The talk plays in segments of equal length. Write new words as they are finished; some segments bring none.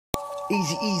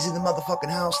Eazy's in the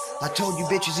motherfucking house. I told you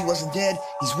bitches he wasn't dead.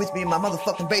 He's with me in my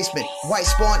motherfucking basement. White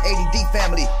Spawn, ADD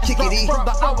family. Kick it E. From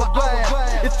the hourglass.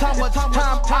 It's how much time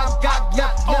I've got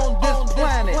left on this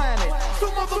planet.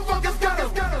 Some motherfuckers got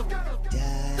him.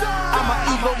 I'm an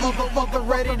evil motherfucker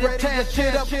ready to tear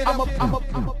shit up.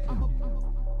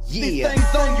 These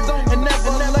things on you and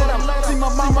never let them. See my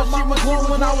mama, she was born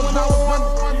when I was born.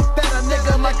 That a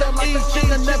nigga like the Eazy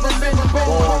and never been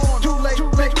born. Too late,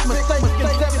 big mistake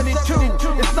in 72.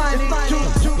 It's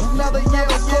 92. Another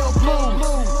yellow blue.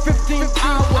 15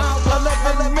 hours,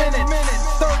 11 minutes,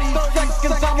 30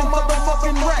 seconds. I'm a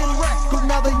motherfucking wreck.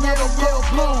 Another yellow blue.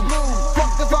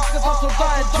 Fuckers also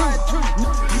died too.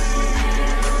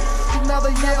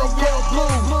 Another yellow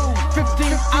blue. 15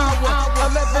 hours,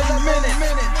 11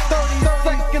 minutes, 30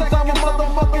 seconds. I'm a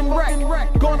motherfucking wreck.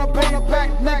 Gonna pay back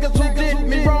niggas who did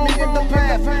me wrong in the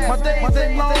past. My days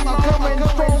ain't long, I'm coming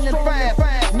strong and fast.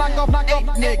 Knock off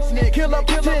 8 nicks, kill up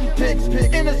 10 ticks.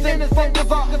 Innocent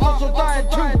fuckers also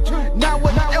died too. Now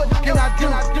what else can I do?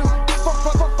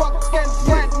 Fuck and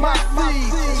plant my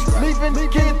seeds. Leaving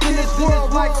kids in this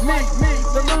world like me.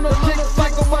 The lunatic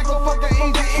psycho motherfucker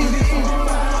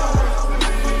Eazy.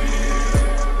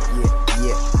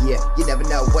 Yeah, you never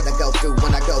know what I go through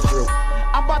when I go through.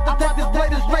 I'm about to take this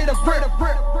blade straight up grip.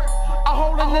 A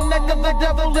hole in the neck of the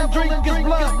devil and drink his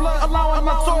blood, allowing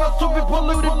my soul to be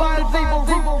polluted by his evil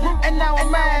root. And now I'm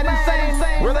mad and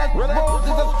insane. Where that voice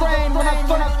is a strain when I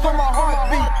search for my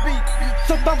heartbeat.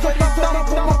 So put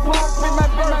my pump in my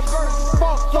verse.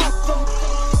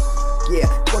 Yeah,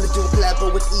 wanna do a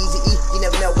collabo with Eazy E. You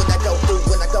never know what I go through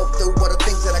when I go through. What are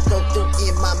things that I go through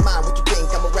in my mind? What you think?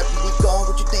 I'm a refugee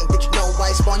gone. What you think? That you know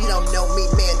White Spawn? You don't know me,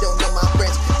 man. Don't know my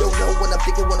friends. Don't know what I'm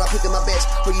thinking when I'm picking my best.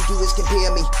 All you do is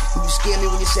compare me. You scare me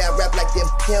when you say I rap like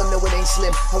them. Hell no, it ain't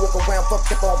slim. I walk around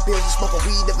fucked up on pills and smoking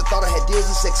weed. Never thought I had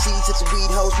deals and sex seeds. Such a weed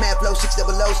hoes. Mad flow, 6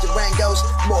 double O's. The Rangos.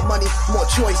 More money, more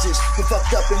choices. We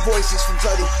fucked up in voices from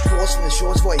 30 force from the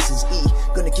short's voices. E.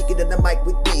 Gonna kick it on the mic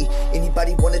with me.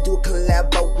 Anybody wanna do a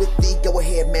collabo with me? Go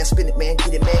ahead, man. Spin it, man.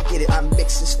 Get it, man. Get it. I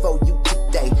mix this for you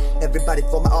today. Everybody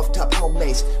for my off-top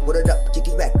homemates. What it up? Kick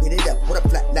it back. Get it up. What a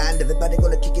flat line. Everybody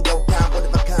gonna kick it on time. One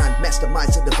of a kind.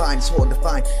 Masterminds so divine. It's hard to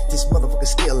find this motherfucking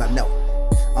skill. I know.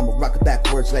 I'ma rock it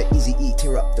backwards like Eazy E.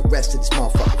 Tear up the rest of this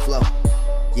motherfucking flow.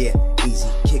 Yeah, Eazy,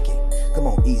 kick it. Come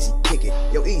on, Eazy, kick it.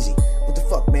 Yo, Eazy, what the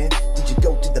fuck, man? Did you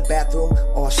go to the bathroom?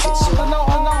 Oh shit, soon. There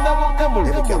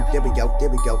we go.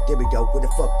 Where the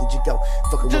fuck did you go?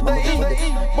 Fucking with my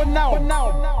motherfucker. But now.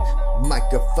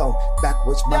 Microphone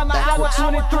backwards, my backwards.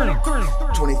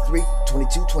 23,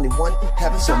 22, 21.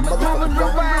 Having some motherfucking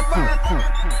fun.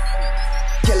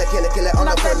 Killer on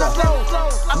the pillow.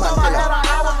 My pillow.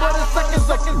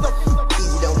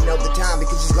 Eazy don't know the time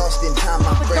because he's lost in time,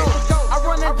 my friend. I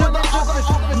run into the office.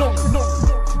 No.